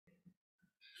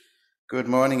Good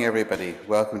morning, everybody.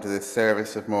 Welcome to this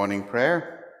service of morning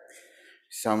prayer.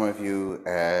 Some of you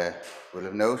will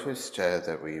have noticed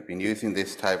that we've been using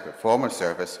this type of form of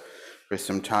service for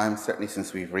some time, certainly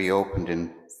since we've reopened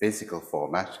in physical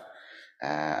format.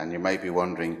 And you might be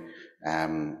wondering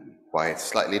why it's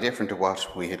slightly different to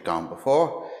what we had gone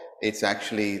before. It's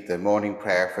actually the morning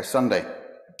prayer for Sunday,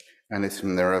 and it's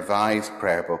from the revised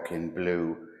prayer book in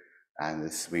blue, and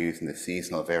we're using the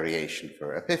seasonal variation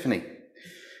for Epiphany.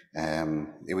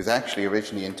 It was actually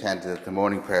originally intended that the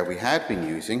morning prayer we had been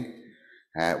using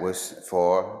was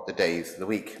for the days of the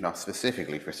week, not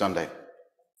specifically for Sunday.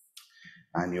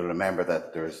 And you'll remember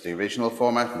that there's the original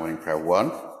format, morning prayer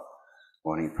 1,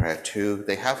 morning prayer 2.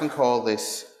 They haven't called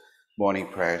this morning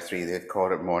prayer 3, they've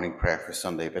called it morning prayer for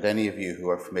Sunday, but any of you who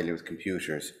are familiar with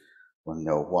computers will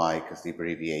know why, because the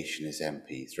abbreviation is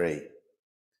MP3.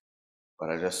 But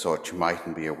I just thought you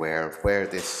mightn't be aware of where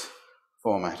this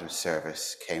format of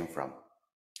service came from.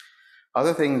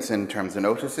 Other things in terms of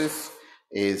notices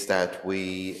is that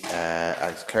we,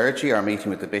 as clergy, are meeting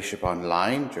with the bishop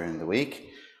online during the week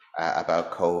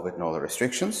about COVID and all the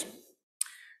restrictions.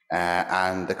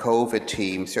 And the COVID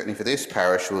team, certainly for this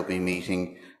parish, will be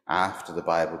meeting after the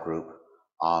Bible group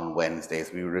on Wednesday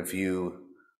as we review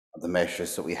the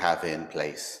measures that we have in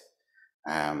place.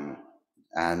 And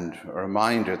a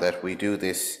reminder that we do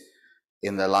this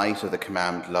in the light of the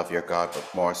command, love your God,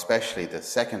 but more especially the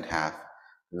second half,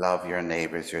 love your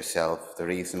neighbours yourself. The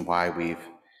reason why we've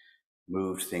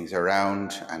moved things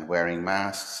around and wearing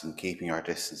masks and keeping our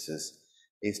distances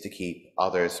is to keep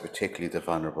others, particularly the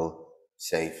vulnerable,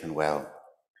 safe and well.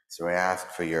 So I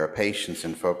ask for your patience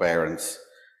and forbearance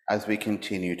as we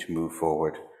continue to move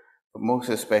forward, but most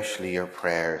especially your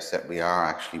prayers that we are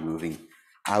actually moving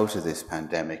out of this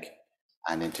pandemic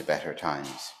and into better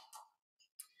times.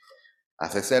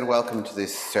 As I said, welcome to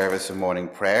this service of morning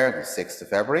prayer, the 6th of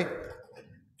February,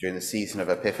 during the season of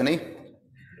Epiphany.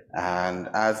 And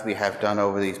as we have done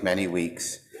over these many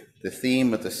weeks, the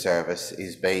theme of the service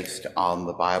is based on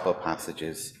the Bible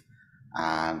passages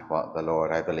and what the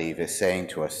Lord, I believe, is saying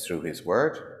to us through his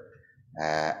word.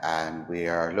 And we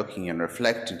are looking and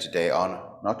reflecting today on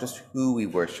not just who we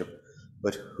worship,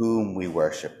 but whom we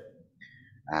worship.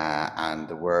 And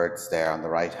the words there on the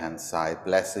right-hand side,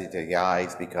 blessed are the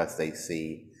eyes because they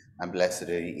see, and blessed are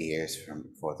the ears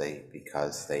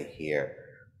because they hear,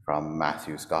 from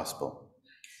Matthew's Gospel.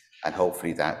 And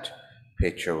hopefully that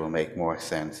picture will make more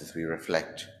sense as we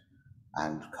reflect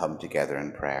and come together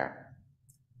in prayer.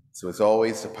 So as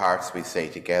always, the parts we say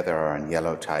together are in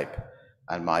yellow type,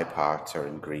 and my parts are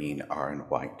in green or in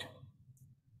white.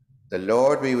 The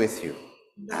Lord be with you,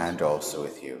 and also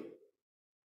with you.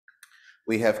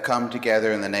 We have come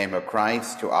together in the name of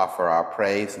Christ to offer our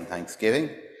praise and thanksgiving,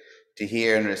 to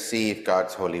hear and receive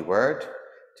God's holy word,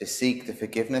 to seek the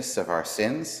forgiveness of our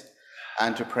sins,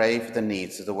 and to pray for the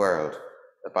needs of the world,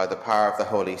 that by the power of the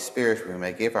Holy Spirit we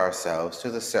may give ourselves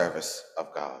to the service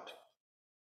of God.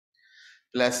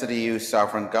 Blessed are you,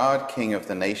 sovereign God, King of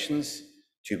the nations,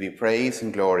 to be praised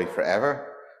and glory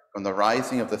forever. From the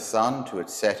rising of the sun to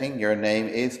its setting, your name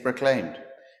is proclaimed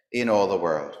in all the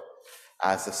world.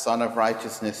 As the Sun of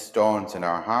Righteousness dawns in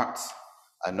our hearts,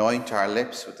 anoint our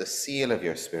lips with the seal of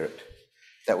your Spirit,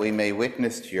 that we may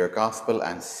witness to your gospel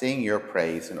and sing your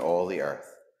praise in all the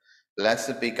earth.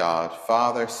 Blessed be God,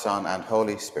 Father, Son, and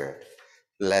Holy Spirit.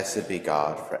 Blessed be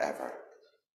God forever.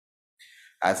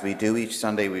 As we do each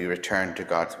Sunday, we return to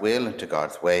God's will and to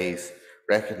God's ways,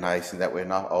 recognizing that we're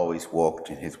not always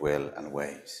walked in his will and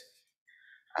ways.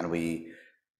 And we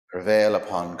prevail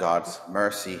upon God's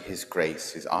mercy, his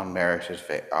grace, his unmerited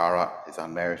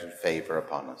favor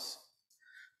upon us.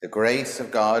 The grace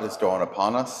of God is dawned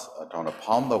upon us, dawned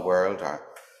upon the world,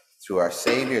 through our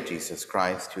Saviour Jesus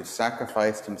Christ, who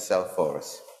sacrificed himself for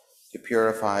us to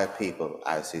purify a people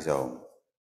as his own.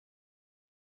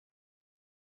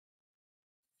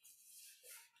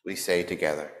 We say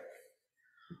together,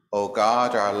 O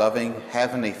God, our loving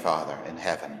heavenly Father in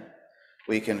heaven,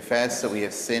 we confess that we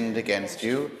have sinned against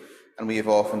you, and we have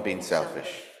often been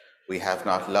selfish. We have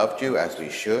not loved you as we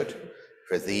should.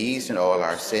 For these and all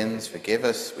our sins, forgive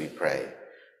us, we pray.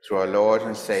 Through our Lord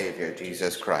and Saviour,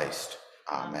 Jesus Christ.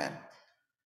 Amen.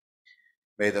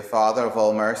 May the Father of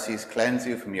all mercies cleanse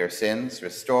you from your sins,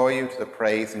 restore you to the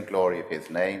praise and glory of his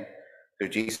name. Through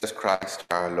Jesus Christ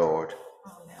our Lord.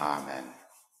 Amen.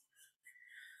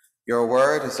 Your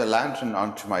word is a lantern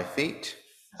unto my feet,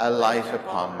 a light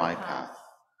upon my path.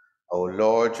 O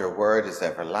Lord, your word is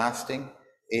everlasting.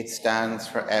 It stands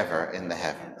forever in the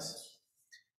heavens.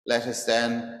 Let us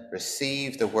then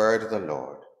receive the word of the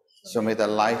Lord. So may the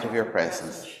light of your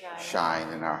presence shine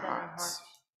in our hearts.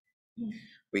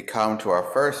 We come to our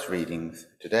first readings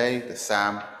today, the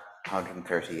Psalm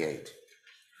 138.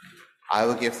 I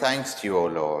will give thanks to you, O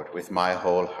Lord, with my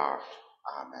whole heart.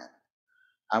 Amen.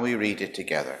 And we read it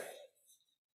together.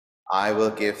 I will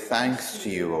give thanks to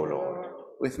you, O Lord,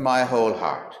 with my whole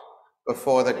heart.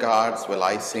 Before the gods will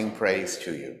I sing praise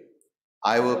to you.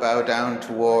 I will bow down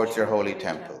towards your holy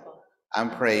temple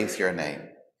and praise your name,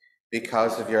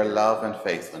 because of your love and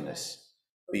faithfulness.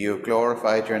 For you have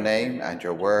glorified your name and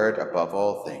your word above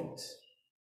all things.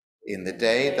 In the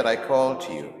day that I called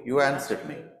to you, you answered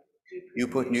me. You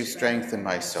put new strength in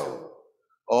my soul.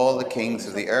 All the kings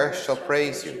of the earth shall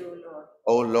praise you,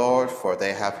 O Lord, for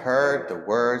they have heard the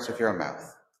words of your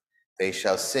mouth. They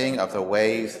shall sing of the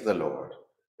ways of the Lord.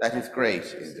 That is great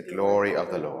is the glory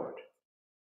of the Lord.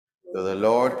 Though the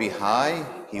Lord be high,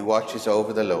 he watches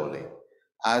over the lowly.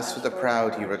 As for the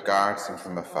proud, he regards them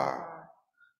from afar.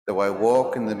 Though I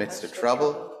walk in the midst of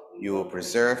trouble, you will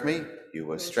preserve me. You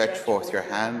will stretch forth your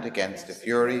hand against the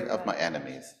fury of my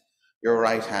enemies. Your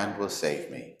right hand will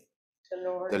save me.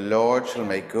 The Lord shall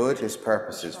make good his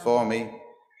purposes for me.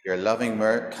 Your loving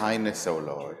kindness, O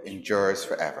Lord, endures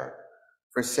forever.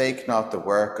 Forsake not the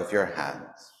work of your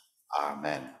hands.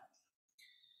 Amen.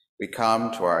 We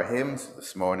come to our hymns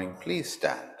this morning. Please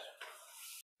stand.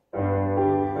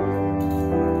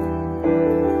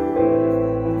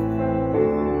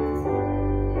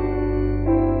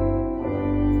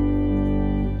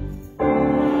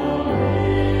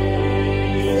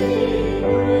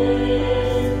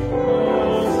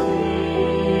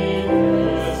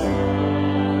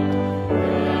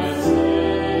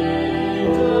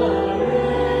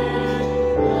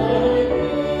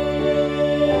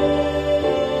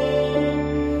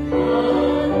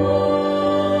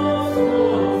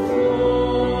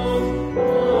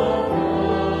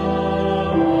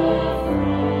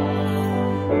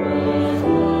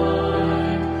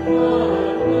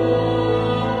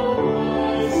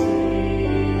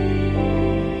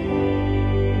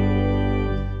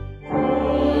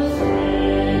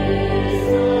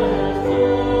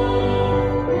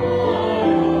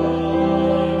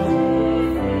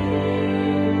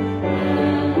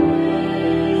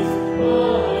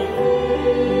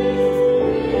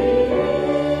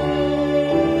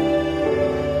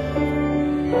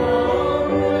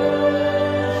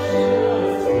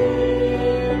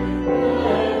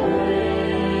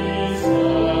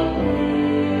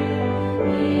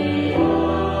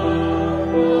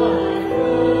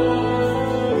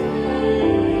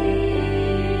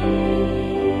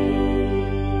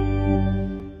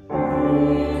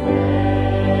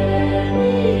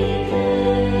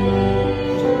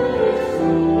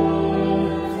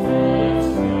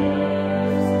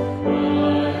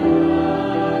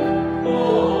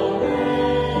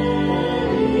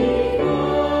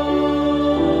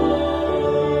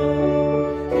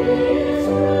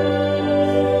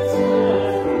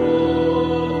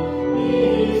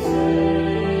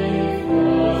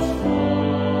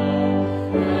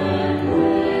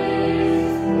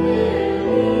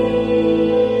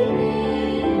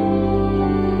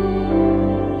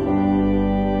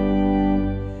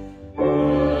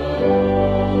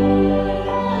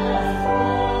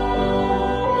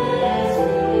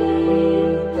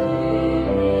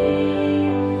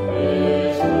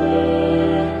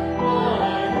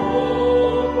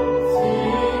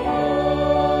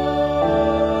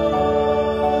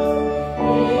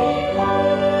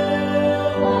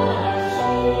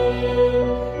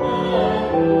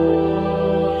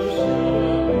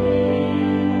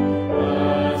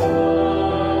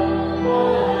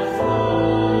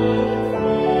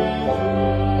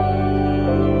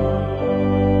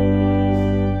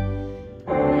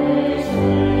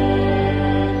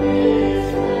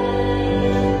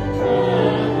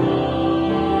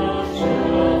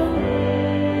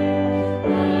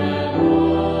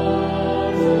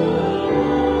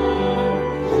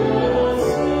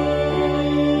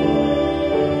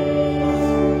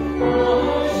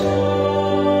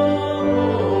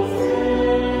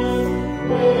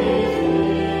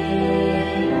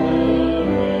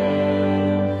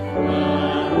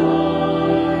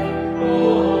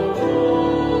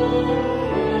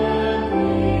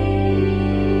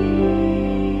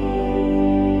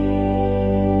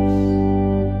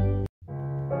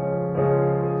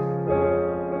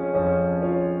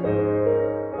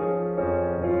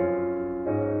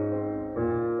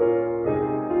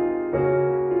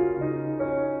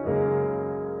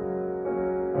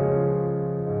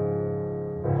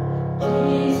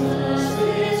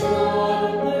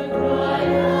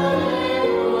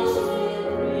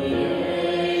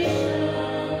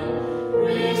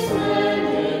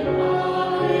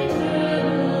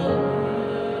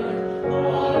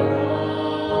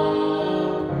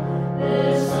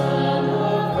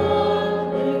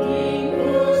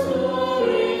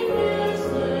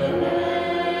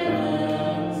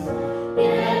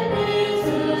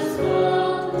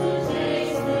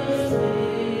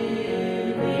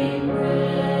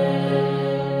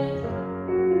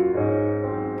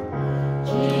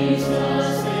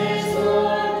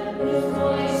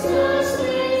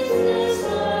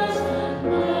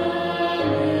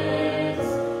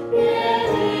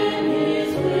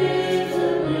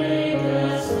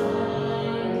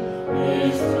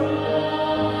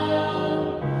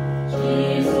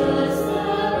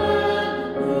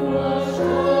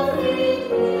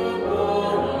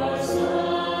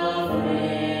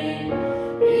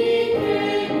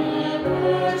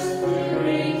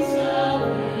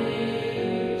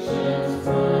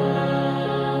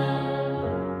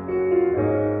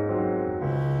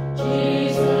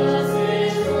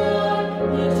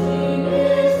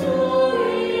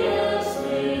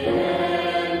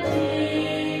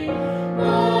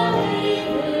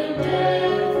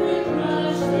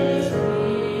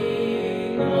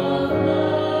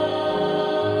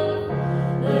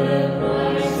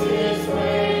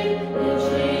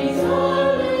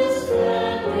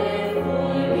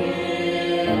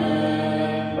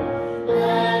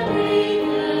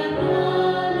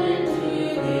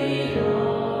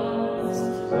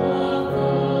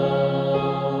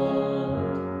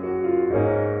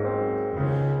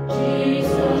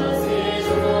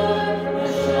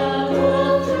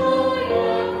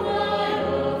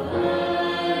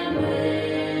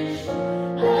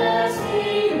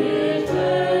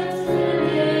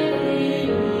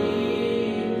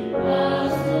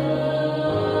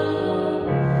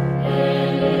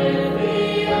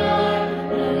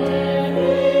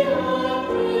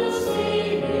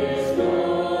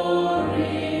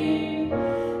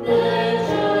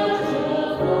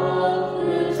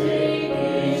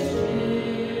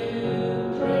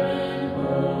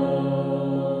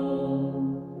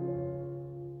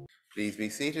 be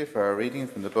seated for our reading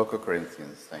from the book of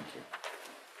Corinthians. Thank you.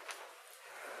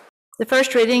 The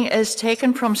first reading is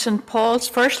taken from St. Paul's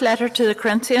first letter to the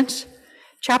Corinthians,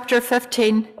 chapter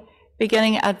 15,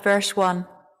 beginning at verse 1.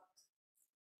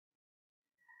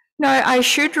 Now I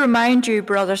should remind you,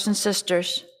 brothers and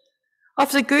sisters,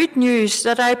 of the good news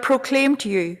that I proclaimed to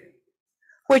you,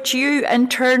 which you in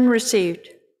turn received,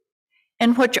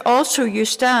 in which also you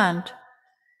stand,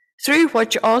 through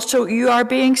which also you are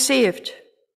being saved,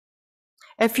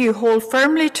 if you hold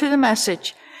firmly to the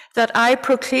message that I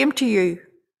proclaimed to you,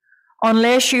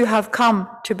 unless you have come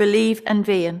to believe in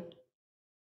vain.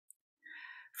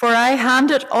 For I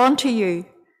handed on to you,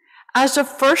 as of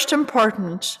first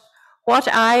importance, what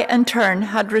I in turn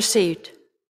had received,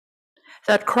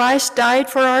 that Christ died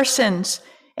for our sins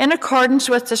in accordance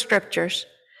with the Scriptures,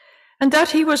 and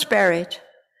that he was buried,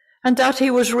 and that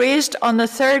he was raised on the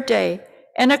third day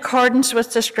in accordance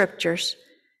with the Scriptures,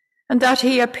 and that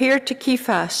he appeared to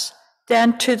Cephas,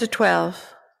 then to the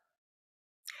 12.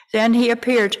 Then he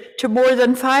appeared to more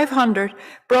than 500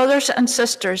 brothers and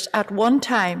sisters at one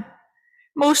time,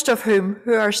 most of whom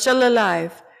who are still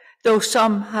alive, though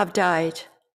some have died.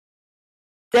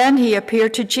 Then he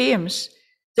appeared to James,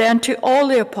 then to all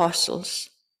the apostles.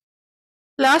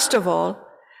 Last of all,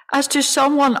 as to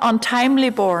someone untimely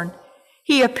born,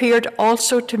 he appeared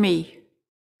also to me.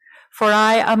 For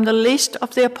I am the least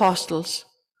of the apostles,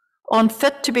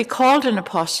 unfit to be called an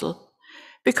apostle,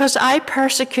 because I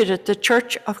persecuted the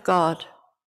church of God.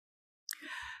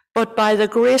 But by the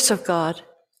grace of God,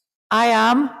 I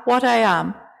am what I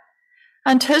am,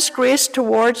 and his grace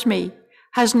towards me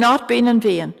has not been in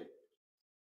vain.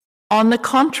 On the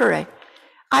contrary,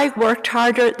 I worked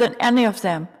harder than any of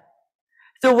them,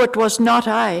 though it was not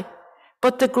I,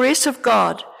 but the grace of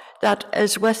God that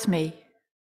is with me.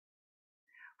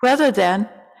 Whether then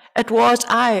it was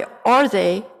I or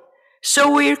they,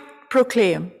 so we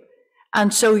proclaim,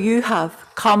 and so you have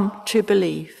come to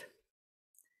believe.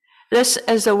 This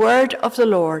is the word of the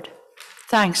Lord.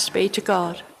 Thanks be to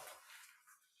God.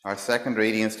 Our second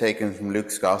reading is taken from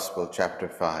Luke's Gospel, chapter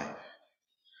 5,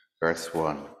 verse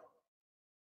 1.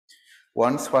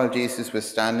 Once, while Jesus was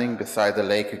standing beside the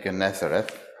lake of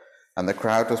Gennesaret, and the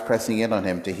crowd was pressing in on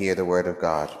him to hear the word of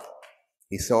God,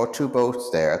 he saw two boats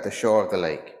there at the shore of the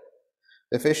lake.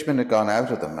 The fishermen had gone out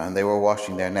of them, and they were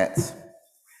washing their nets.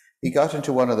 He got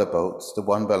into one of the boats, the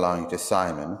one belonging to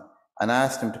Simon, and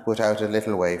asked him to put out a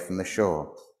little way from the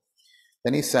shore.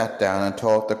 Then he sat down and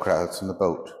taught the crowds from the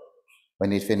boat.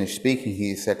 When he had finished speaking,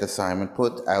 he said to Simon,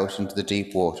 "Put out into the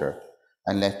deep water,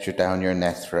 and let down your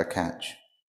nets for a catch."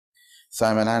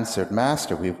 Simon answered,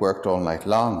 "Master, we've worked all night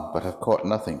long, but have caught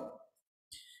nothing.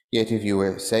 Yet if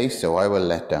you say so, I will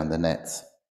let down the nets."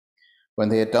 When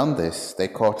they had done this, they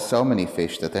caught so many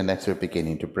fish that their nets were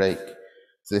beginning to break.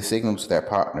 So they signaled to their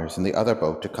partners in the other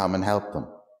boat to come and help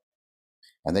them.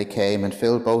 And they came and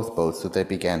filled both boats so they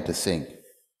began to sink.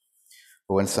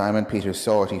 But when Simon Peter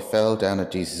saw it, he fell down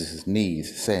at Jesus'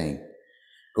 knees, saying,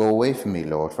 "Go away from me,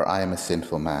 Lord, for I am a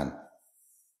sinful man."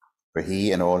 For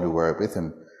he and all who were with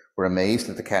him were amazed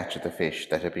at the catch of the fish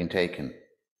that had been taken.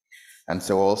 And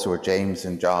so also were James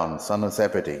and John, son of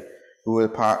Zebedee, who were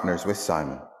partners with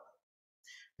Simon.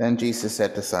 Then Jesus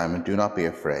said to Simon, "Do not be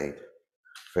afraid.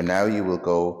 From now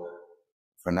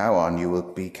on you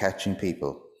will be catching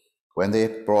people." When they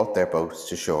had brought their boats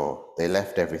to shore, they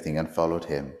left everything and followed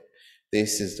him.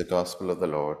 This is the gospel of the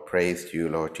Lord. Praise to you,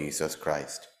 Lord Jesus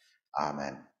Christ.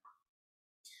 Amen.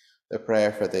 The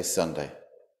prayer for this Sunday.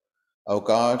 O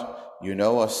God, you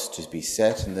know us to be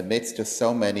set in the midst of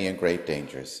so many and great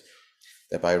dangers,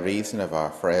 that by reason of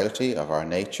our frailty, of our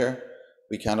nature,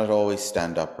 we cannot always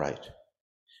stand upright.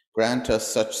 Grant us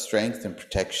such strength and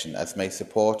protection as may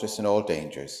support us in all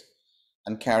dangers,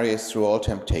 and carry us through all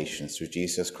temptations through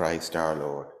Jesus Christ our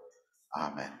Lord.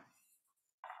 Amen.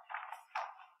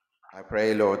 I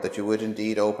pray, Lord, that you would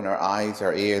indeed open our eyes,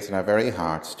 our ears, and our very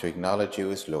hearts to acknowledge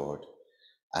you as Lord,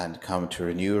 and come to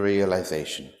renew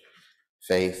realization,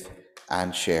 faith,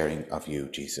 and sharing of you,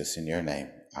 Jesus, in your name.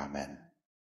 Amen.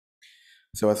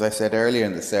 So as I said earlier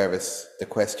in the service, the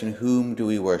question, whom do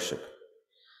we worship?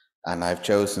 And I've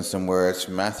chosen some words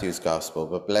from Matthew's Gospel,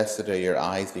 but blessed are your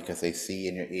eyes because they see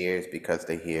and your ears because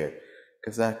they hear,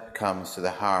 because that comes to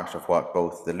the heart of what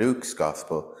both the Luke's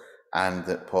Gospel and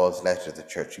Paul's letter to the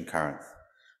church in Corinth.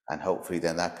 And hopefully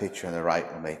then that picture on the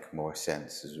right will make more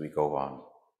sense as we go on.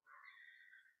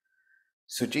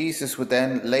 So Jesus would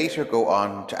then later go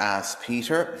on to ask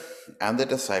Peter and the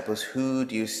disciples, "Who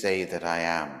do you say that I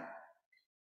am?"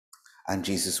 And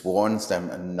Jesus warns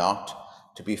them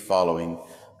not to be following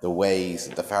the ways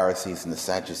of the Pharisees and the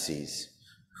Sadducees,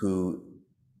 who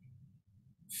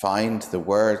find the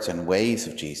words and ways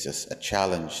of Jesus a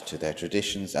challenge to their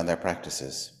traditions and their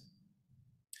practices.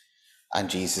 And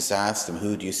Jesus asked them,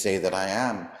 "Who do you say that I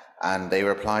am?" And they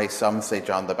reply, some say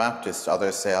John the Baptist,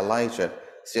 others say Elijah,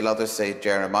 still others say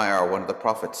Jeremiah or one of the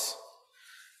prophets.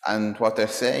 And what they're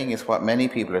saying is what many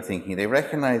people are thinking. They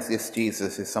recognize this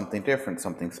Jesus is something different,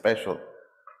 something special,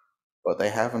 but they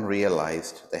haven't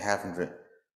realized, they haven't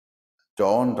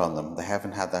dawned on them, they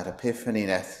haven't had that epiphany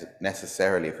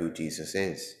necessarily of who Jesus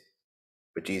is.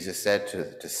 But Jesus said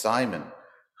to Simon,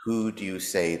 "Who do you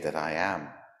say that I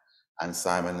am?" And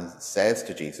Simon says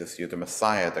to Jesus, "You're the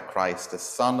Messiah, the Christ, the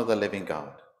Son of the living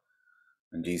God."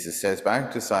 And Jesus says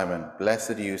back to Simon,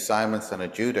 "Blessed are you, Simon, son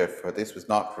of Judah, for this was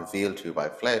not revealed to you by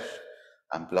flesh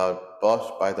and blood,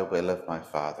 but by the will of my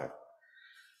Father."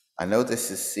 I know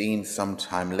this is seen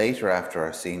sometime later after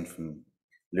our scene from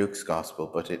Luke's Gospel,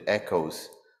 but it echoes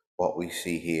what we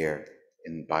see here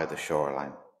by the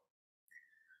shoreline.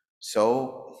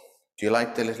 So, do you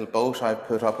like the little boat I've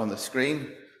put up on the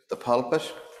screen, the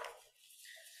pulpit?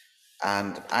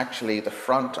 And actually, the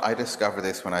front, I discovered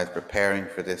this when I was preparing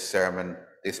for this sermon,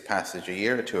 this passage a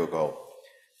year or two ago.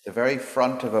 The very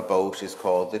front of a boat is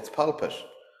called its pulpit,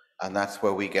 and that's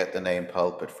where we get the name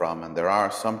pulpit from. And there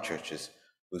are some churches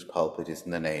whose pulpit is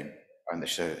in the name, or in the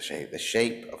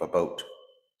shape of a boat.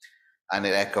 And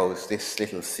it echoes this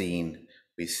little scene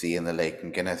we see in the lake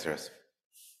in Gennesaret.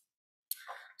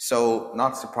 So,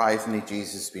 not surprisingly,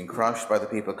 Jesus has been crushed by the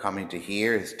people coming to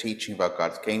hear his teaching about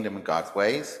God's kingdom and God's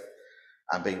ways.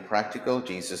 And being practical,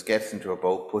 Jesus gets into a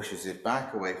boat, pushes it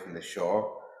back away from the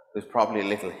shore. There's probably a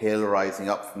little hill rising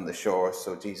up from the shore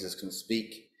so Jesus can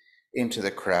speak into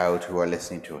the crowd who are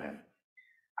listening to him.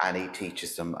 And he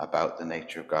teaches them about the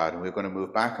nature of God. And we're going to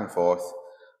move back and forth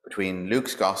between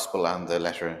Luke's Gospel and the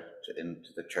letter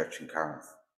into the church in Carnes.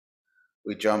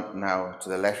 We jump now to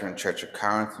the letter in Church of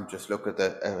Carnes and just look at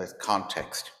the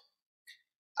context.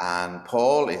 And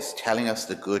Paul is telling us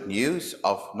the good news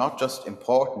of not just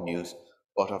important news,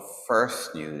 but of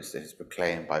first news that is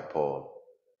proclaimed by Paul.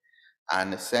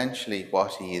 And essentially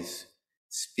what he is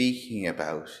speaking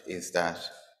about is that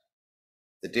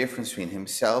the difference between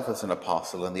himself as an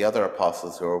apostle and the other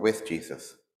apostles who are with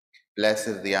Jesus. Blessed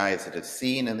are the eyes that have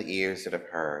seen and the ears that have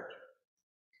heard.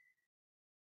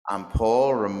 And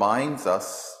Paul reminds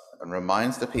us and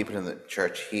reminds the people in the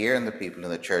church here and the people in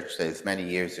the church days many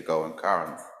years ago in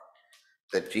Carnes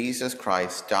that Jesus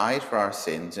Christ died for our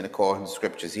sins in accordance with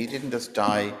scriptures. He didn't just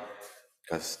die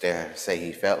because they say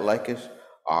he felt like it,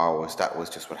 or that was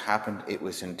just what happened. It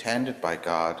was intended by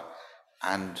God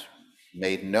and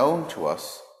made known to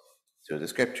us through the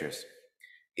scriptures.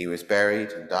 He was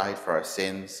buried and died for our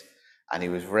sins, and he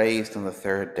was raised on the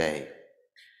third day.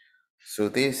 So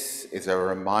this is a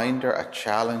reminder, a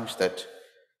challenge that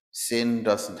sin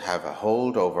doesn't have a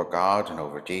hold over God and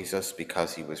over Jesus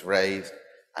because he was raised.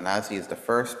 And as he is the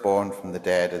firstborn from the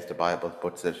dead, as the Bible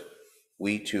puts it,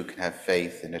 we too can have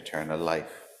faith in eternal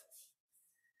life.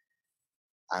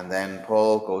 And then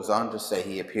Paul goes on to say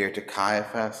he appeared to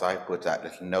Caiaphas. I put that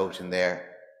little note in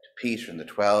there, to Peter and the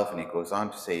 12, and he goes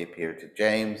on to say he appeared to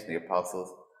James and the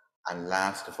apostles, and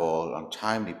last of all,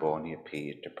 untimely born, he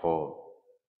appeared to Paul.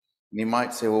 And you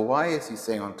might say, well, why is he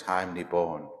saying untimely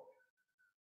born?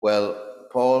 Well,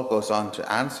 Paul goes on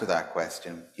to answer that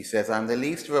question. He says, I'm the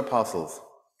least of apostles,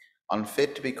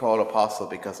 unfit to be called apostle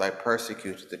because I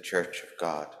persecuted the church of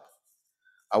God.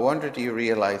 I wonder, do you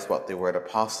realize what the word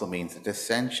apostle means? It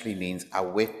essentially means a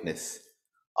witness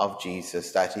of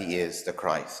Jesus, that he is the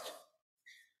Christ.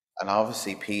 And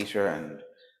obviously Peter and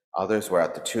others were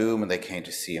at the tomb, and they came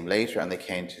to see him later, and they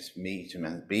came to meet him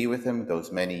and be with him those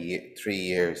 3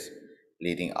 years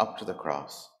leading up to the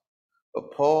cross.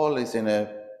 But Paul is in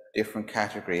a different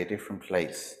category, a different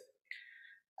place.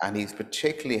 And he's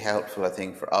particularly helpful, I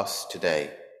think, for us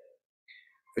today.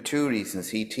 For two reasons.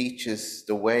 He teaches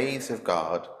the ways of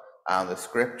God and the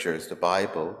scriptures, the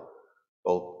Bible,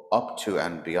 both up to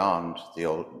and beyond the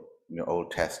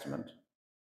Old Testament.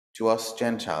 To us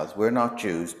Gentiles, we're not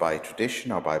Jews by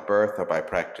tradition or by birth or by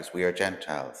practice. We are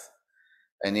Gentiles.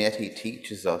 And yet he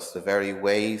teaches us the very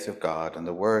ways of God and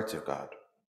the words of God.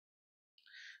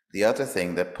 The other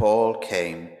thing, that Paul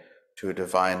came to a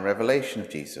divine revelation of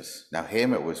Jesus. Now,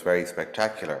 him, it was very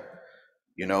spectacular.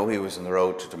 You know, he was on the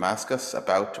road to Damascus,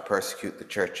 about to persecute the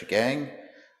church again,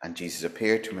 and Jesus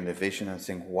appeared to him in a vision and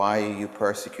saying, why are you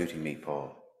persecuting me,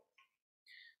 Paul?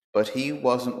 But he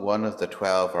wasn't one of the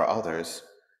 12 or others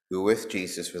who were with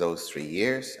Jesus for those 3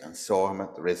 years and saw him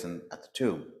risen at the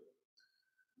tomb.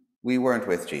 We weren't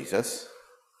with Jesus,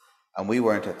 and we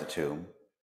weren't at the tomb,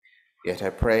 yet I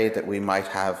pray that we might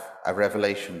have a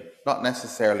revelation, not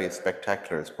necessarily as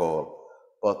spectacular as Paul,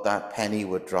 but that penny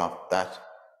would drop, that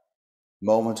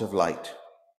moment of light.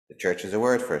 The church has a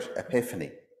word for it,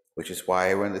 epiphany, which is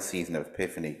why we're in the season of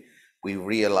Epiphany. We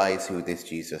realize who this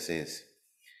Jesus is.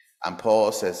 And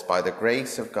Paul says, by the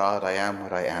grace of God, I am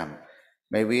what I am.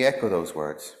 May we echo those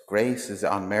words. Grace is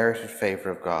the unmerited favor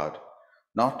of God.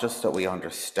 Not just that we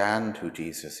understand who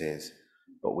Jesus is,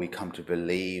 but we come to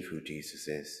believe who Jesus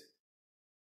is.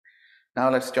 Now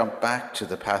let's jump back to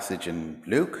the passage in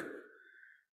Luke.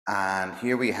 And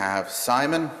here we have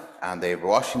Simon, and they're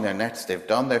washing their nets. They've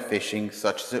done their fishing,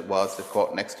 such as it was. They've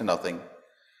caught next to nothing.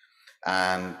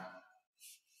 And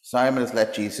Simon has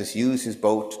let Jesus use his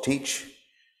boat to teach.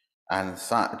 And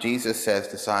Jesus says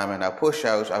to Simon, now push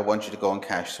out, I want you to go and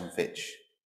catch some fish.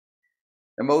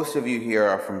 Now, most of you here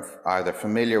are either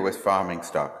familiar with farming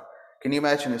stock. Can you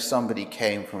imagine if somebody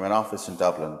came from an office in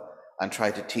Dublin and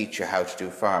tried to teach you how to do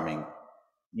farming?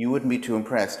 You wouldn't be too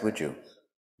impressed, would you?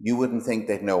 You wouldn't think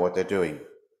they'd know what they're doing.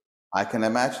 I can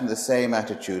imagine the same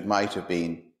attitude might have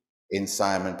been in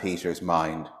Simon Peter's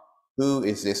mind. Who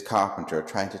is this carpenter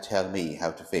trying to tell me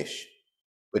how to fish?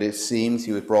 But it seems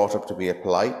he was brought up to be a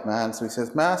polite man, so he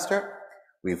says, Master,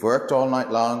 we've worked all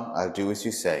night long, I'll do as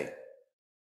you say.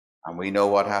 And we know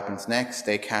what happens next.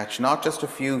 They catch not just a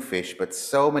few fish, but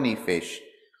so many fish.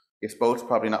 This boat's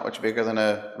probably not much bigger than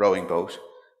a rowing boat.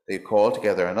 They call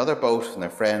together another boat and their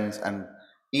friends, and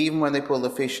even when they pull the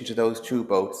fish into those two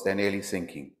boats, they're nearly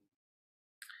sinking.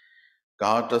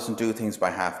 God doesn't do things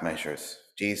by half measures.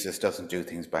 Jesus doesn't do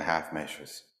things by half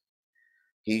measures.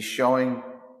 He's showing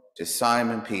to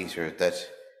Simon Peter that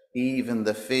even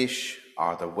the fish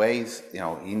are the ways,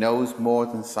 he knows more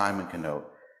than Simon can know.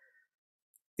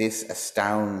 This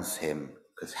astounds him,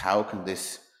 because how can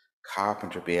this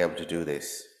carpenter be able to do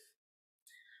this?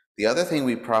 The other thing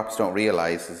we perhaps don't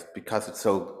realize is, because it's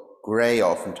so grey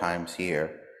oftentimes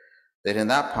here, that in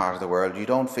that part of the world you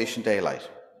don't fish in daylight.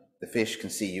 The fish can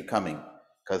see you coming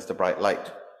because of the bright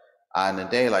light. And in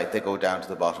daylight they go down to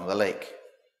the bottom of the lake.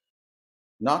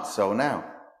 Not so now.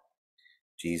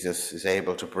 Jesus is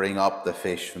able to bring up the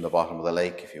fish from the bottom of the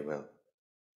lake, if you will.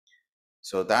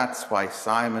 So that's why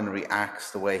Simon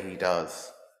reacts the way he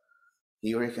does.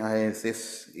 He recognizes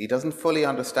this. He doesn't fully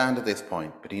understand at this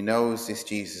point, but he knows this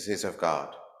Jesus is of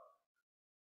God.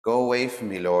 Go away from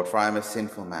me, Lord, for I am a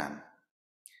sinful man.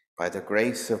 By the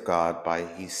grace of God,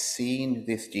 he's seen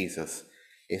this Jesus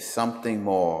is something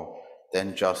more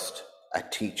than just a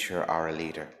teacher or a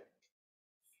leader.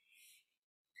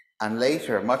 And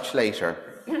later, much later,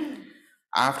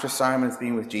 after Simon's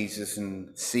been with Jesus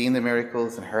and seen the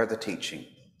miracles and heard the teaching,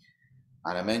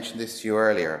 and I mentioned this to you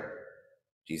earlier,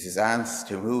 Jesus asks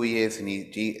him who he is,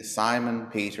 and Simon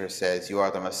Peter says, you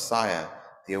are the Messiah,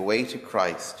 the awaited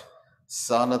Christ,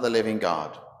 Son of the living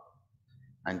God.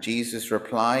 And Jesus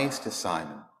replies to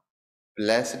Simon,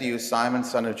 blessed are you, Simon,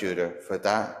 son of Judah, for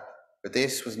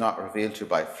this was not revealed to you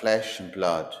by flesh and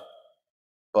blood,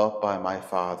 but by my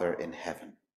Father in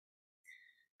heaven.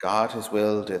 God has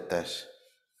willed it that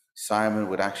Simon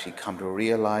would actually come to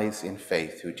realize in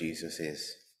faith who Jesus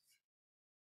is.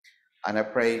 And I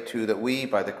pray too that we,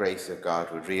 by the grace of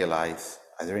God, would realize,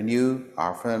 either anew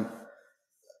or for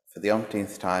the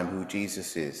umpteenth time, who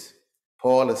Jesus is.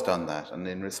 Paul has done that, and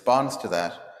in response to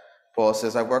that, Paul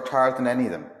says, I worked harder than any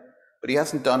of them. But he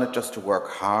hasn't done it just to work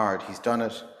hard. He's done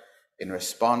it in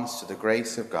response to the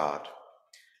grace of God.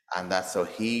 And that's so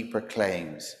he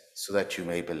proclaims, so that you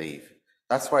may believe.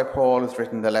 That's why Paul has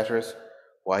written the letters,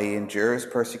 why he endures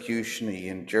persecution, he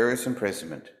endures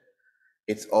imprisonment.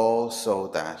 It's all so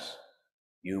that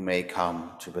you may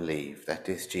come to believe that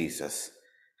this Jesus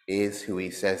is who he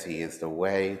says he is, the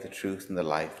way, the truth, and the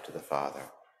life to the Father.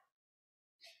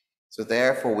 So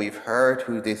therefore we've heard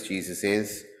who this Jesus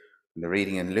is from the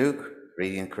reading in Luke,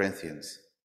 reading in Corinthians.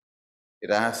 It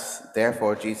asks,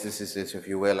 therefore Jesus is this, if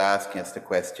you will, asking us the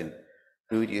question,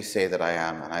 who do you say that I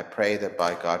am? And I pray that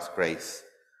by God's grace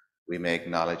we may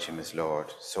acknowledge him as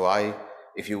Lord. So I,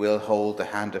 if you will, hold the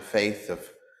hand of faith of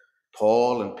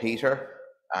Paul and Peter,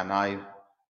 and I,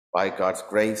 by God's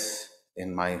grace,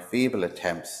 in my feeble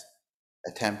attempt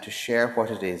to share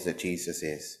what it is that Jesus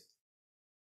is.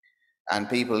 And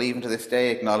people, even to this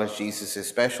day, acknowledge Jesus is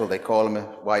special. They call him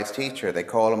a wise teacher. They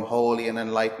call him holy and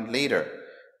enlightened leader,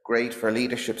 great for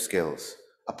leadership skills,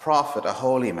 a prophet, a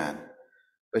holy man.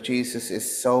 But Jesus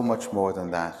is so much more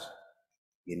than that.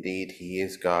 Indeed, he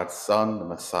is God's Son, the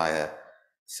Messiah,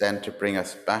 sent to bring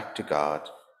us back to God,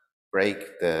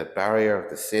 break the barrier of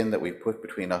the sin that we put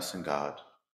between us and God,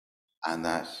 and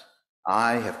that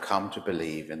I have come to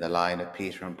believe in the line of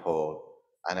Peter and Paul,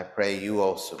 and I pray you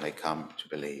also may come to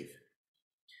believe.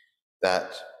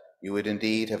 That you would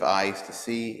indeed have eyes to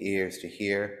see, ears to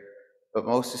hear, but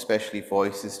most especially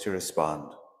voices to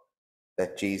respond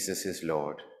that Jesus is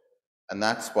Lord. And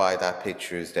that's why that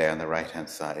picture is there on the right-hand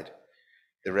side.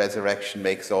 The resurrection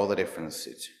makes all the difference.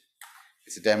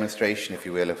 It's a demonstration, if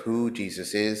you will, of who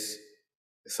Jesus is,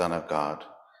 the Son of God,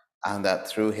 and that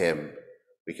through him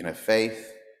we can have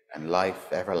faith and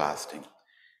life everlasting.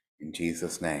 In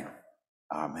Jesus' name,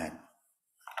 amen.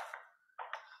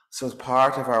 So as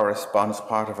part of our response,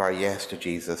 part of our yes to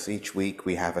Jesus, each week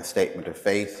we have a statement of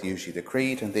faith, usually the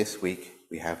creed, and this week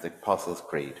we have the Apostles'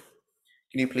 Creed.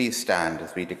 Can you please stand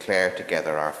as we declare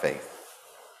together our faith?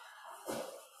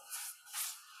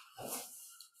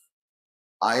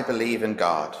 I believe in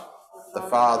God, the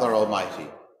Father Almighty,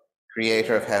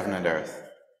 creator of heaven and earth.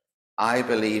 I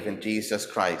believe in Jesus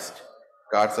Christ,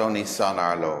 God's only Son,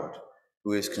 our Lord,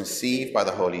 who is conceived by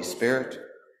the Holy Spirit,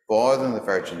 born of the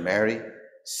Virgin Mary,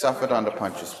 suffered under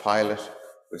Pontius Pilate,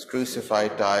 was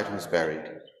crucified, died, and was buried.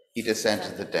 He descended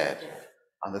to the dead.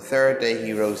 On the third day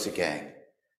he rose again.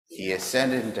 He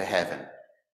ascended into heaven.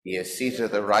 He is seated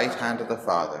at the right hand of the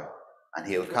Father, and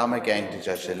he will come again to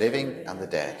judge the living and the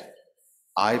dead.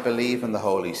 I believe in the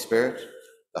Holy Spirit,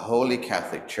 the Holy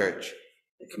Catholic Church,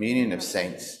 the communion of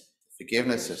saints, the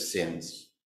forgiveness of sins,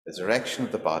 the resurrection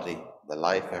of the body, the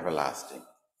life everlasting.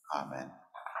 Amen.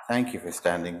 Thank you for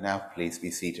standing. Now please be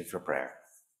seated for prayer.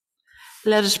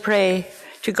 Let us pray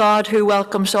to God who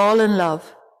welcomes all in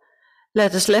love.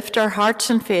 Let us lift our hearts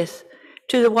in faith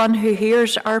to the one who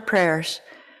hears our prayers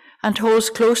and holds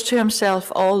close to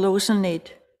himself all those in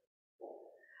need.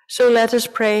 So let us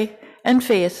pray in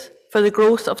faith for the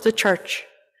growth of the Church,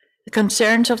 the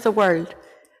concerns of the world,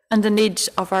 and the needs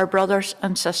of our brothers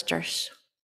and sisters.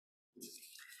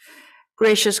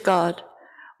 Gracious God,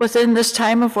 within this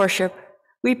time of worship,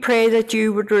 we pray that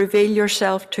you would reveal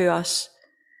yourself to us.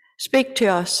 Speak to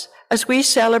us as we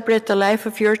celebrate the life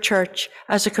of your Church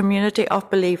as a community of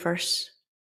believers.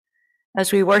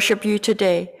 As we worship you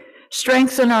today,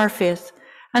 strengthen our faith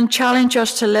and challenge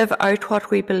us to live out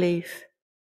what we believe.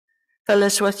 Fill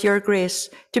us with your grace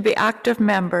to be active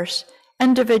members,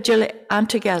 individually and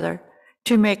together,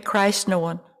 to make Christ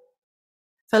known.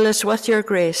 Fill us with your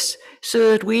grace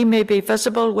so that we may be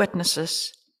visible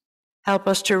witnesses. Help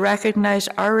us to recognize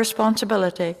our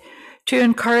responsibility to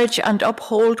encourage and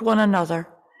uphold one another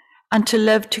and to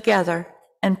live together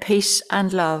in peace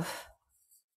and love.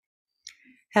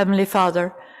 Heavenly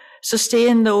Father,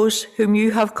 sustain those whom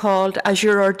you have called as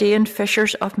your ordained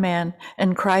fishers of men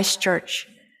in Christ's Church.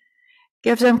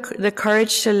 Give them the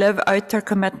courage to live out their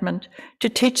commitment to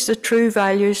teach the true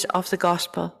values of the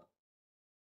gospel.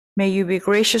 May you be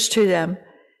gracious to them,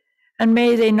 and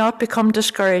may they not become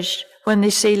discouraged when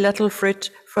they see little fruit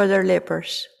for their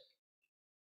labours.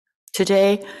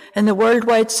 Today, in the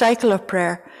worldwide cycle of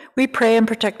prayer, we pray in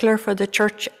particular for the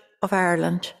Church of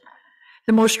Ireland,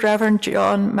 the Most Reverend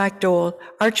John MacDowell,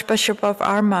 Archbishop of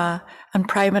Armagh and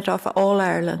Primate of all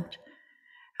Ireland,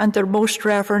 and the Most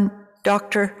Reverend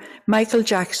Dr. Michael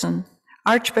Jackson,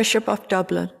 Archbishop of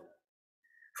Dublin,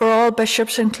 for all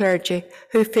bishops and clergy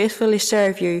who faithfully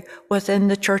serve you within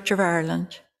the Church of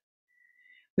Ireland.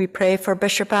 We pray for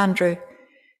Bishop Andrew.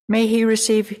 May he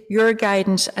receive your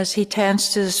guidance as he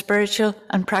tends to the spiritual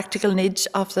and practical needs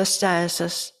of this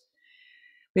diocese.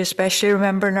 We especially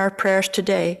remember in our prayers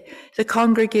today the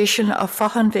congregation of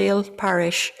Faughonvale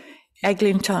Parish,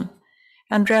 Eglinton,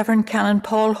 and Reverend Canon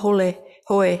Paul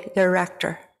Hoy, their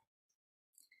rector.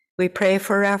 We pray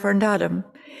for Reverend Adam.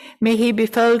 May he be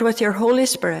filled with your Holy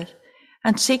Spirit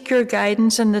and seek your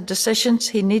guidance in the decisions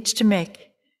he needs to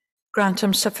make. Grant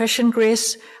him sufficient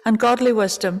grace and godly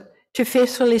wisdom to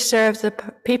faithfully serve the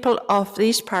people of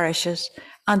these parishes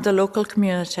and the local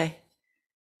community.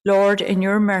 Lord, in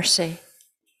your mercy,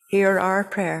 hear our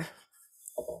prayer.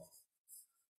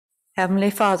 Heavenly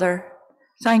Father,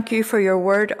 thank you for your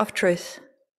word of truth.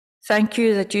 Thank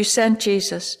you that you sent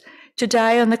Jesus to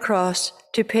die on the cross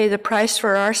to pay the price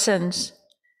for our sins,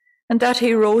 and that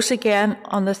he rose again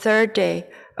on the third day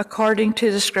according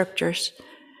to the Scriptures,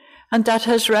 and that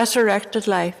his resurrected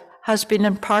life has been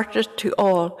imparted to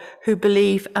all who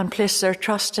believe and place their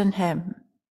trust in him.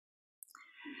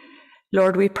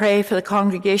 Lord, we pray for the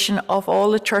congregation of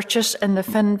all the churches in the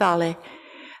Finn Valley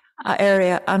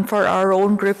area and for our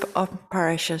own group of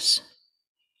parishes.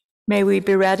 May we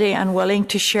be ready and willing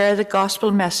to share the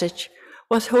gospel message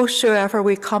with whosoever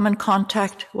we come in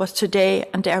contact with today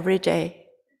and every day.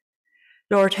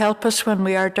 Lord, help us when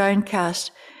we are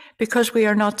downcast because we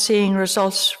are not seeing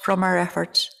results from our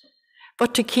efforts,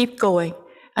 but to keep going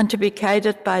and to be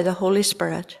guided by the Holy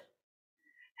Spirit.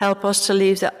 Help us to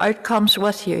leave the outcomes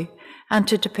with you and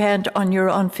to depend on your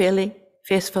unfailing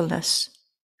faithfulness.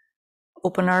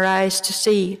 Open our eyes to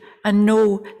see and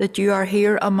know that you are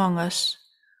here among us.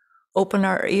 Open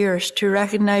our ears to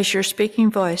recognize your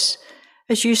speaking voice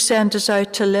as you send us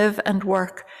out to live and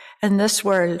work in this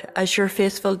world as your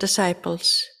faithful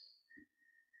disciples.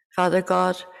 Father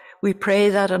God, we pray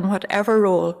that in whatever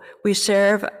role we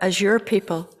serve as your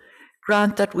people,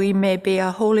 grant that we may be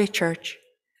a holy church,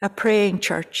 a praying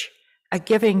church, a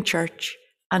giving church,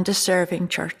 and a serving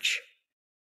church.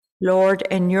 Lord,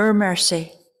 in your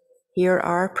mercy, hear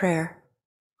our prayer.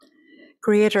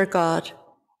 Creator God,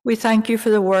 we thank you for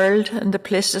the world and the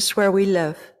places where we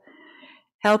live.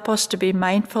 Help us to be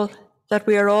mindful that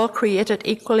we are all created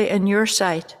equally in your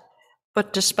sight,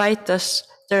 but despite this,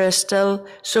 there is still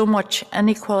so much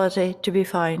inequality to be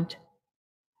found.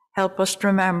 Help us to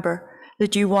remember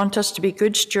that you want us to be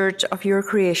good stewards of your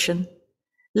creation,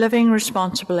 living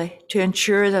responsibly to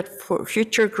ensure that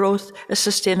future growth is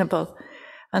sustainable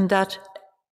and that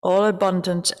all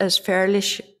abundance is fairly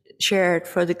shared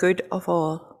for the good of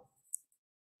all.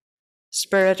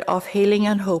 Spirit of healing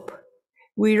and hope,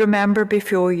 we remember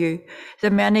before you the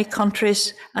many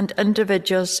countries and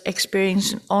individuals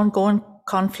experiencing ongoing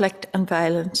conflict and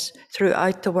violence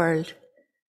throughout the world,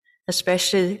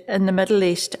 especially in the Middle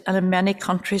East and in many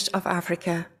countries of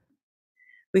Africa.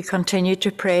 We continue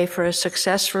to pray for a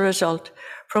successful result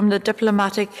from the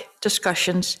diplomatic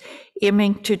discussions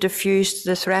aiming to defuse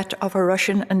the threat of a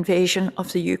Russian invasion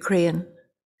of the Ukraine.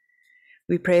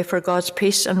 We pray for God's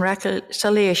peace and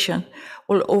reconciliation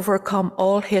will overcome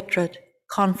all hatred,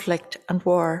 conflict, and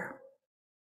war.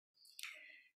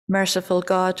 Merciful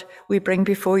God, we bring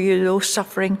before you those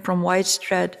suffering from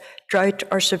widespread drought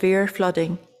or severe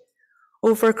flooding,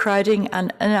 overcrowding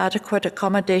and inadequate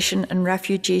accommodation in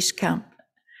refugees camps,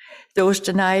 those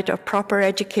denied of proper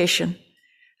education,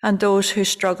 and those who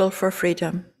struggle for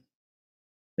freedom.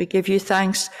 We give you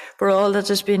thanks for all that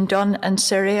has been done in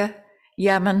Syria,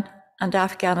 Yemen, and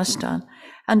Afghanistan,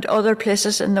 and other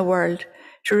places in the world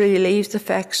to relieve the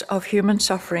effects of human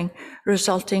suffering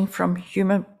resulting from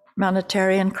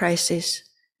humanitarian crises.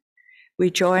 We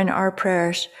join our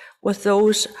prayers with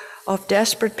those of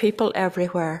desperate people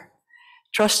everywhere,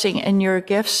 trusting in your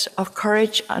gifts of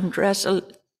courage and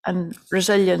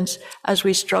resilience as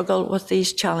we struggle with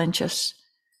these challenges.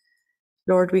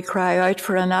 Lord, we cry out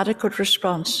for an adequate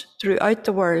response throughout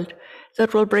the world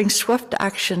that will bring swift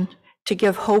action to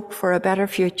give hope for a better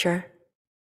future.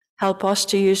 Help us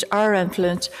to use our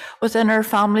influence within our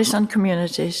families and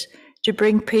communities to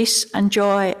bring peace and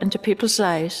joy into people's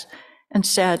lives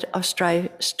instead of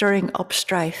stirring up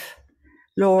strife.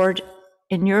 Lord,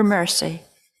 in your mercy,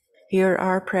 hear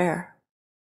our prayer.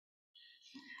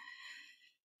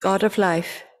 God of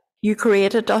life, you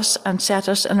created us and set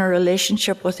us in a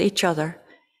relationship with each other,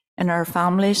 in our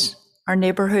families, our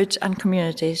neighbourhoods and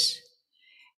communities.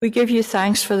 We give you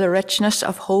thanks for the richness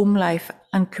of home life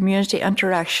and community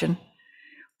interaction,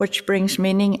 which brings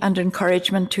meaning and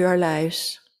encouragement to our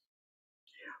lives.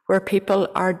 Where people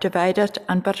are divided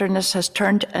and bitterness has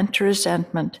turned into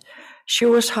resentment,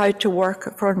 show us how to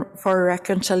work for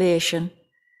reconciliation.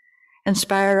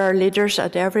 Inspire our leaders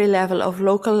at every level of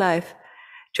local life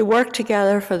to work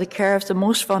together for the care of the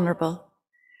most vulnerable,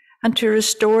 and to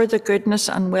restore the goodness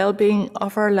and well-being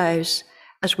of our lives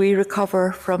as we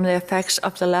recover from the effects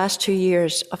of the last 2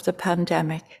 years of the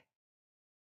pandemic.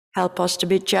 Help us to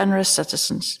be generous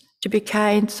citizens, to be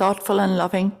kind, thoughtful, and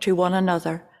loving to one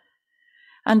another,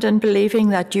 and in believing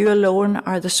that you alone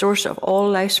are the source of all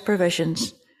life's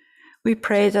provisions, we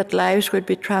pray that lives would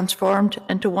be transformed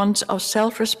into ones of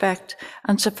self-respect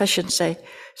and sufficiency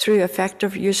through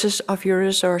effective uses of your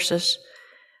resources,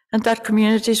 and that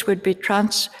communities would be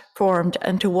transformed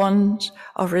into ones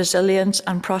of resilience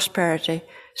and prosperity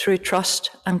through trust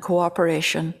and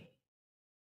cooperation.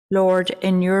 Lord,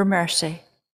 in your mercy,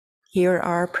 hear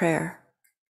our prayer.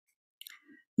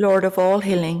 Lord of all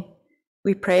healing,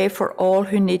 we pray for all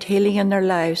who need healing in their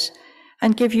lives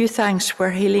and give you thanks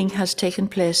where healing has taken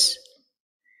place.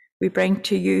 We bring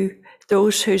to you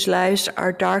those whose lives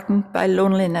are darkened by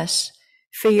loneliness,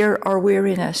 fear, or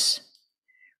weariness.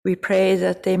 We pray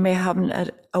that they may have an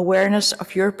awareness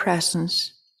of your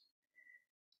presence.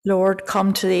 Lord,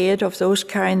 come to the aid of those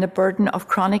carrying the burden of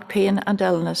chronic pain and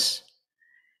illness,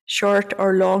 short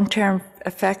or long-term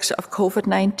effects of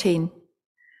COVID-19,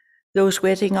 those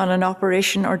waiting on an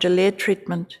operation or delayed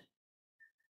treatment,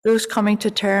 those coming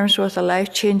to terms with a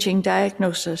life-changing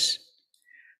diagnosis,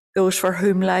 those for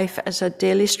whom life is a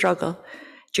daily struggle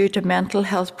due to mental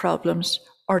health problems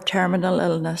or terminal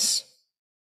illness.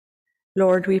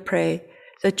 Lord, we pray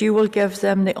that you will give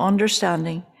them the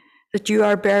understanding that you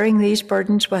are bearing these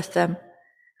burdens with them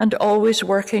and always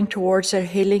working towards their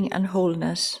healing and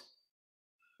wholeness.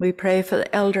 We pray for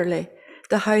the elderly,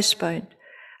 the housebound,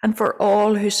 and for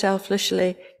all who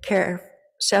selflessly care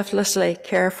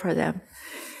for them.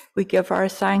 We give our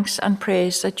thanks and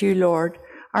praise that you, Lord,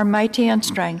 are mighty in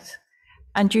strength,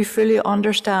 and you fully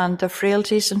understand the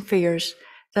frailties and fears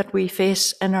that we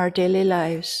face in our daily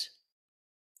lives.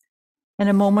 In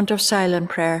a moment of silent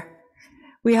prayer,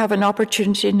 we have an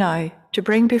opportunity now to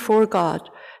bring before God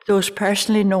those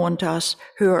personally known to us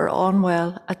who are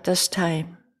unwell at this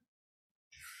time.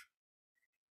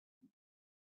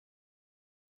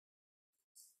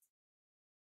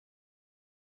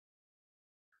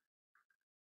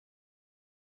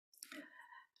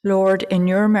 Lord, in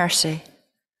your mercy,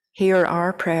 hear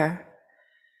our prayer.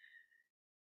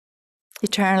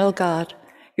 Eternal God,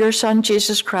 your Son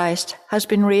Jesus Christ has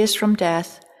been raised from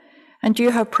death, and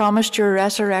you have promised your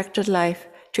resurrected life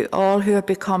to all who have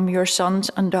become your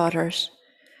sons and daughters.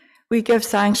 We give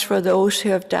thanks for those who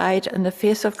have died in the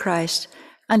faith of Christ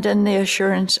and in the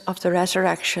assurance of the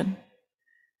resurrection.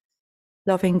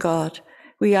 Loving God,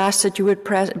 we ask that you would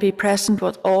be present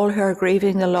with all who are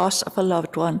grieving the loss of a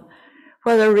loved one,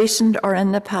 whether recent or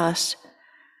in the past,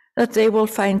 that they will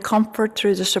find comfort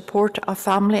through the support of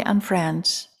family and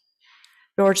friends.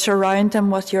 Lord, surround them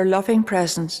with your loving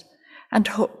presence and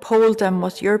hold them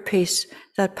with your peace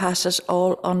that passes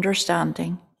all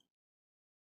understanding.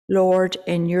 Lord,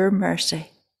 in your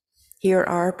mercy, hear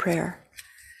our prayer.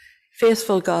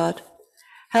 Faithful God,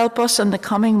 help us in the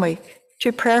coming week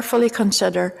to prayerfully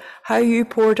consider how you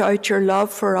poured out your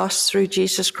love for us through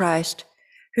Jesus Christ,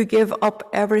 who gave up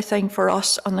everything for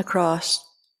us on the cross,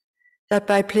 that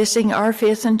by placing our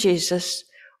faith in Jesus,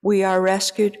 we are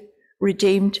rescued,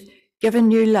 redeemed, given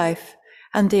new life,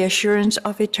 and the assurance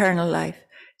of eternal life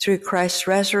through Christ's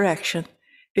resurrection,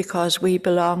 because we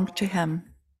belong to him.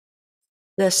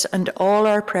 This and all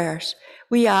our prayers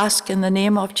we ask in the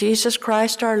name of Jesus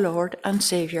Christ, our Lord and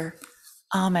Saviour.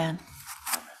 Amen.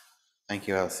 Thank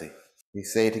you, Elsie. We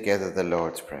say together the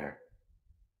Lord's Prayer.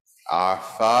 Our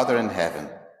Father in heaven,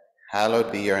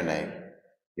 hallowed be your name.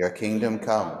 Your kingdom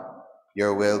come,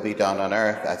 your will be done on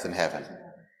earth as in heaven.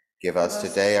 Give us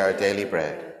today our daily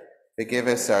bread. Forgive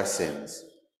us our sins,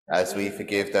 as we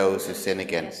forgive those who sin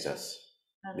against us.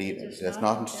 Lead us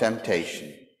not into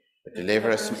temptation, but deliver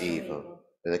us from evil.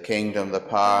 For the kingdom, the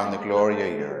power, and the glory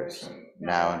are yours,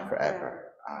 now and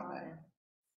forever. Amen.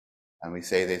 And we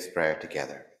say this prayer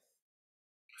together.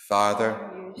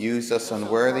 Father, use us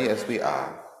unworthy as we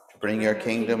are, to bring your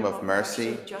kingdom of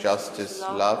mercy, justice,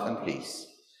 love, and peace.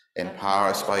 Empower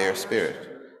us by your Spirit,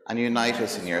 and unite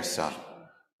us in your Son,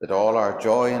 that all our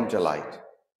joy and delight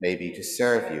may be to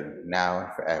serve you now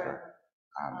and forever.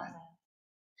 Amen.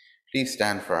 Please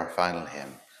stand for our final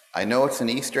hymn. I know it's an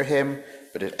Easter hymn,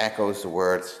 but it echoes the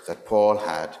words that Paul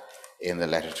had in the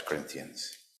letter to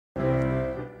Corinthians.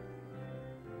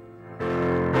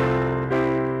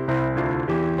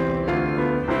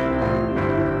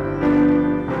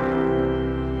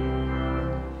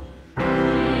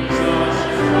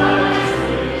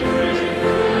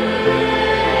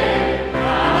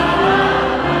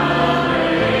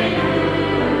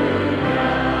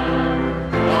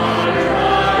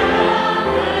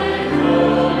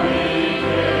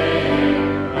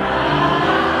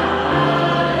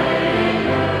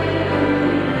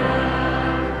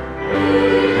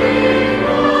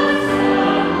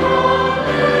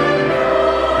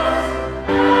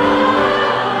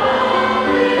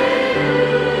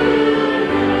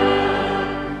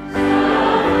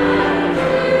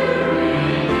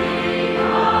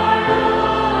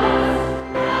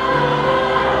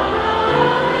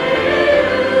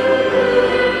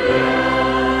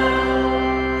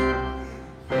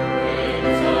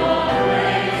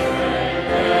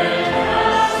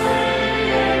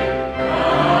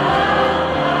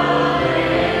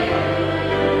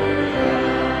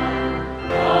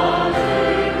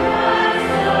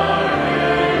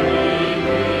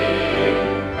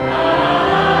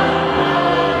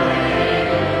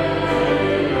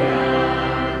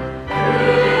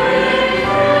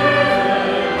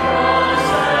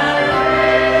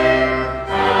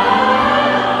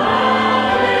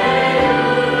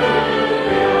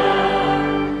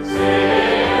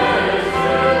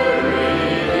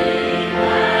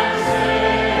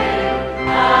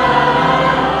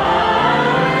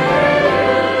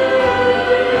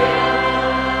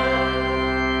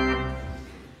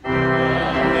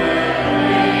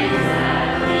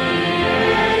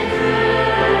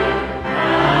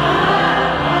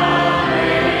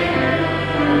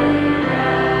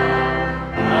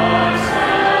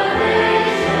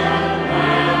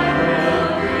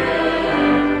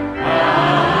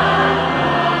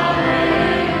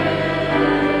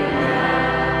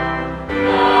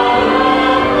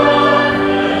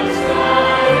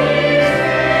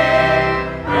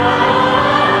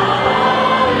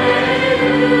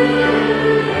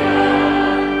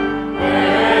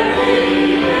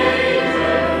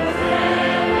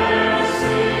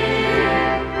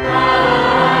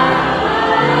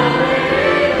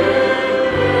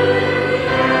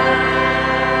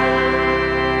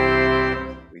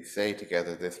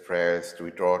 prayers as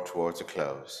we draw towards a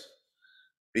close.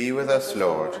 Be with us,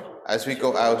 Lord, as we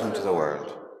go out into the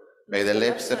world. May the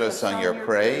lips that have sung your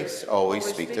praise always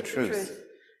speak the truth.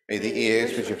 May the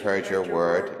ears which have heard your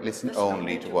word listen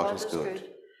only to what is good.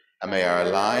 And may our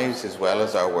lives as well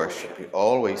as our worship be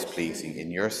always pleasing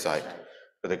in your sight,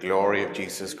 for the glory of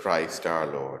Jesus Christ our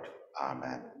Lord.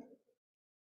 Amen.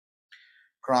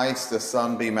 Christ the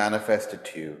Son be manifested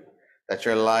to you, that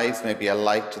your lives may be a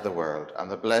light to the world, and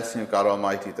the blessing of God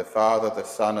Almighty, the Father, the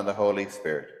Son, and the Holy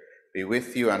Spirit be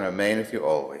with you and remain with you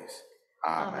always.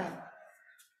 Amen.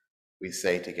 We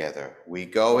say together, we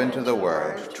go into the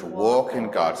world to walk in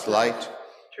God's light,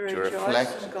 to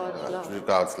reflect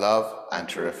God's love, and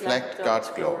to reflect God's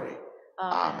glory.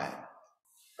 Amen.